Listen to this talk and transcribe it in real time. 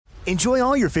Enjoy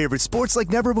all your favorite sports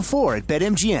like never before at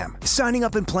BetMGM. Signing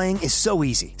up and playing is so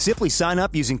easy. Simply sign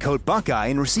up using code Buckeye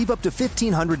and receive up to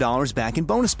 $1,500 back in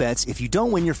bonus bets if you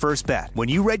don't win your first bet. When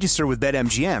you register with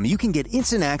BetMGM, you can get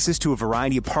instant access to a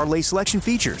variety of parlay selection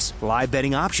features, live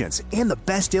betting options, and the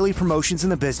best daily promotions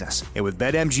in the business. And with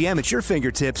BetMGM at your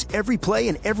fingertips, every play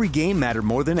and every game matter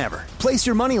more than ever. Place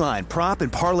your moneyline, prop,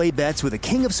 and parlay bets with the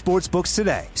king of sportsbooks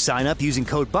today. Sign up using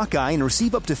code Buckeye and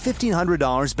receive up to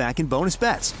 $1,500 back in bonus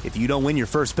bets if you don't win your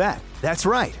first bet. That's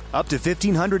right, up to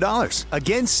 $1,500.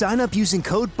 Again, sign up using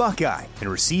code Buckeye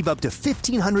and receive up to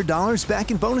 $1,500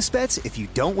 back in bonus bets if you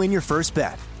don't win your first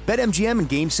bet. BetMGM and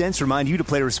GameSense remind you to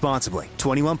play responsibly.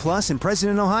 21 plus and present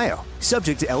in Ohio.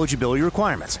 Subject to eligibility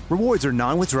requirements. Rewards are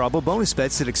non-withdrawable bonus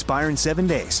bets that expire in 7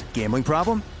 days. Gambling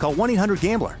problem? Call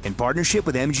 1-800-GAMBLER in partnership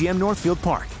with MGM Northfield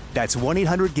Park. That's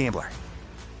 1-800-GAMBLER.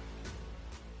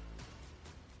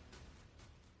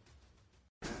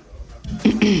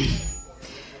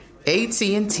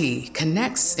 AT&T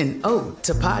connects an ode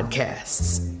to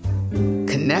podcasts.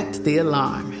 Connect the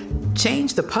alarm.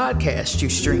 Change the podcast you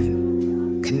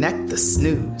stream. Connect the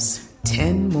snooze.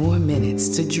 10 more minutes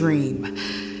to dream.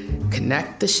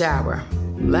 Connect the shower.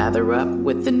 Lather up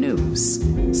with the news.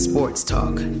 Sports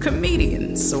talk,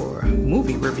 comedians, or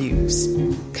movie reviews.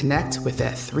 Connect with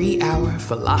that 3-hour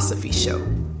philosophy show.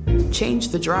 Change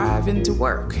the drive into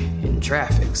work in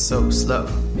traffic so slow.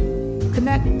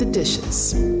 Connect the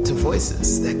dishes to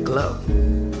voices that glow.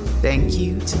 Thank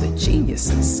you to the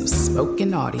geniuses of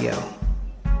spoken audio.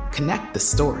 Connect the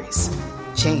stories.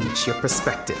 Change your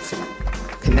perspective.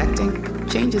 Connecting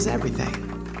changes everything.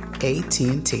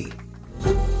 AT&T.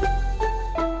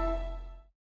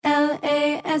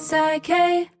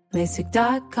 LASIK,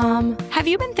 LASIK.com. Have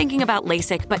you been thinking about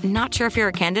LASIK but not sure if you're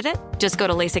a candidate? Just go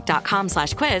to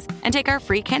LASIK.com/quiz and take our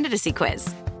free candidacy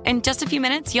quiz. In just a few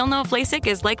minutes, you'll know if LASIK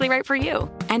is likely right for you.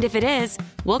 And if it is,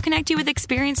 we'll connect you with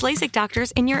experienced LASIK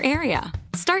doctors in your area.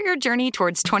 Start your journey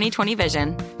towards 20/20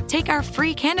 vision. Take our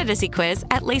free candidacy quiz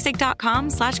at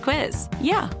LASIK.com/quiz.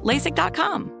 Yeah,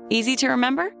 LASIK.com. Easy to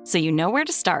remember, so you know where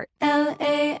to start.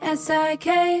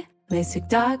 LASIK,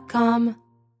 LASIK.com.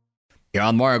 You're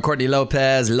on Mario Courtney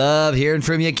Lopez. Love hearing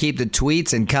from you. Keep the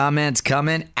tweets and comments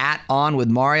coming at On With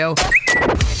Mario.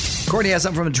 Courtney has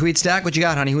something from a tweet stack. What you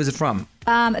got, honey? Who is it from?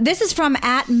 This is from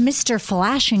at Mr.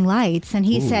 Flashing Lights, and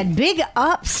he said, big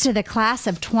ups to the class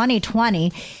of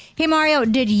 2020. Hey, Mario,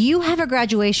 did you have a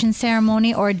graduation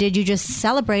ceremony, or did you just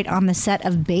celebrate on the set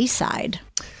of Bayside?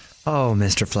 Oh,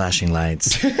 Mr. Flashing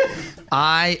Lights.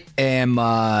 I am,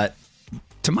 to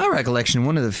my recollection,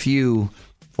 one of the few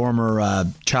former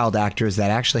child actors that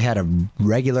actually had a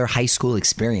regular high school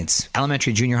experience,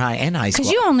 elementary, junior high, and high school.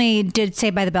 Because you only did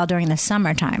Saved by the Bell during the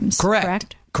summer times,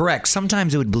 correct? Correct.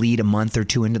 Sometimes it would bleed a month or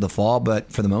two into the fall,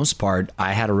 but for the most part,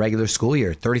 I had a regular school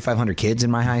year. 3,500 kids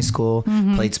in my high school,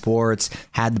 played sports,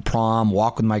 had the prom,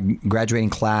 walk with my graduating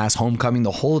class, homecoming,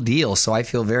 the whole deal. So I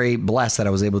feel very blessed that I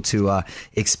was able to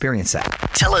experience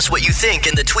that. Tell us what you think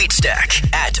in the tweet stack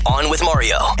at On With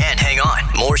Mario. And hang on,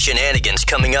 more shenanigans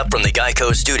coming up from the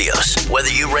Geico Studios. Whether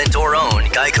you rent or own,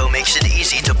 Geico makes it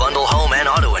easy to bundle home and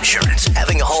auto insurance.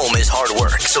 Having a home is hard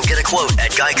work, so get a quote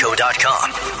at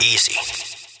geico.com. Easy.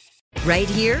 Right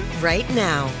here, right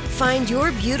now. Find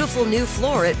your beautiful new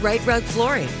floor at Right Rug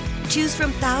Flooring. Choose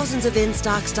from thousands of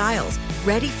in-stock styles,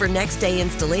 ready for next day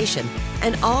installation,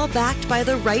 and all backed by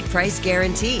the right price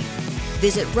guarantee.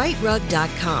 Visit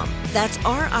rightrug.com. That's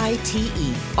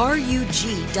RITERUG.com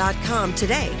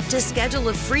today to schedule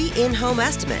a free in-home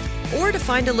estimate or to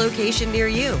find a location near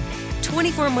you.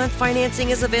 24-month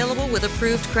financing is available with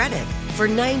approved credit. For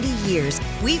 90 years,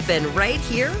 we've been right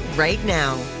here, right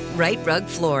now. Right Rug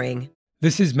Flooring.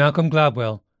 This is Malcolm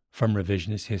Gladwell from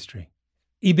Revisionist History.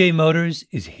 eBay Motors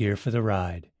is here for the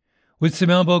ride. With some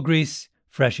elbow grease,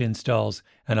 fresh installs,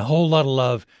 and a whole lot of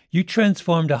love, you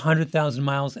transformed 100,000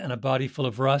 miles and a body full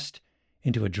of rust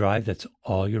into a drive that's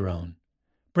all your own.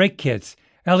 Brake kits,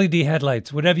 LED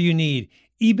headlights, whatever you need,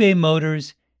 eBay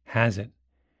Motors has it.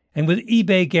 And with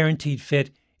eBay Guaranteed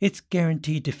Fit, it's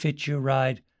guaranteed to fit your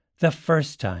ride the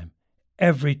first time,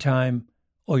 every time,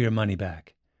 or your money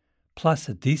back. Plus,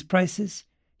 at these prices,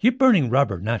 you're burning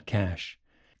rubber, not cash.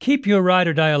 Keep your ride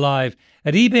or die alive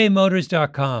at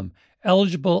ebaymotors.com.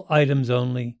 Eligible items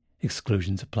only.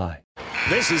 Exclusions apply.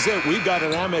 This is it. We've got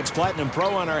an Amex Platinum Pro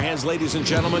on our hands, ladies and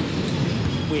gentlemen.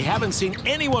 We haven't seen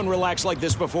anyone relax like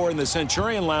this before in the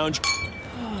Centurion Lounge.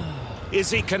 Is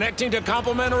he connecting to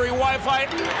complimentary Wi-Fi?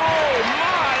 Oh,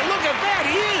 my! Look at that!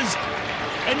 He is!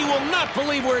 And you will not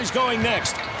believe where he's going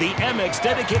next. The Amex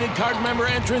dedicated card member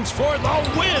entrance for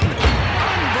the win.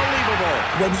 Unbelievable.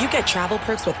 unbelievable. When you get travel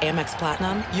perks with Amex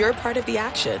Platinum, you're part of the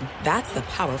action. That's the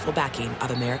powerful backing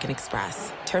of American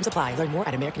Express. Terms apply. Learn more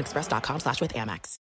at americanexpress.com/withAmex.